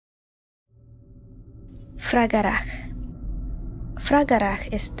Fragarach.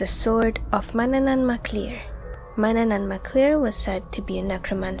 Fragarach is the sword of Manannán mac Lir. Manannán mac Lir was said to be a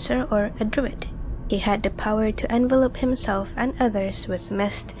necromancer or a druid. He had the power to envelop himself and others with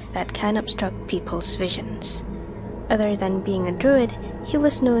mist that can obstruct people's visions. Other than being a druid, he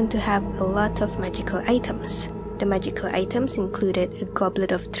was known to have a lot of magical items. The magical items included a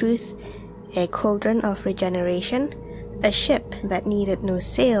goblet of truth, a cauldron of regeneration, a ship that needed no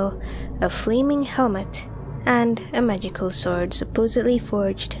sail, a flaming helmet, and a magical sword supposedly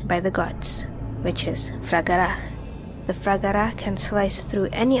forged by the gods, which is Fragarach. The Fragarach can slice through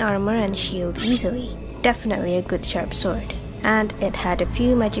any armor and shield easily, definitely a good sharp sword, and it had a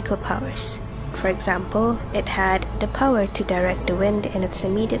few magical powers. For example, it had the power to direct the wind in its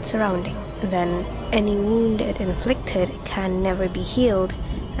immediate surrounding. Then, any wound it inflicted can never be healed,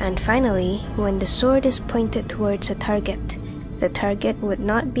 and finally, when the sword is pointed towards a target, the target would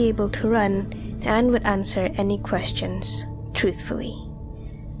not be able to run and would answer any questions truthfully.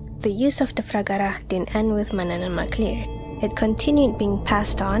 The use of the Fragarach didn't end with Manannán mac Lir. It continued being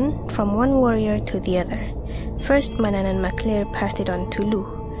passed on from one warrior to the other. First, Manannán mac Lir passed it on to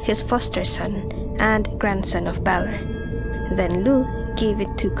Lu, his foster son and grandson of Balor. Then Lu gave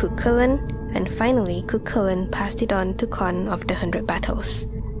it to Cuchulainn, and finally Cuchulainn passed it on to Conn of the 100 Battles,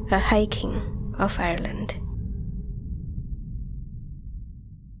 a High King of Ireland.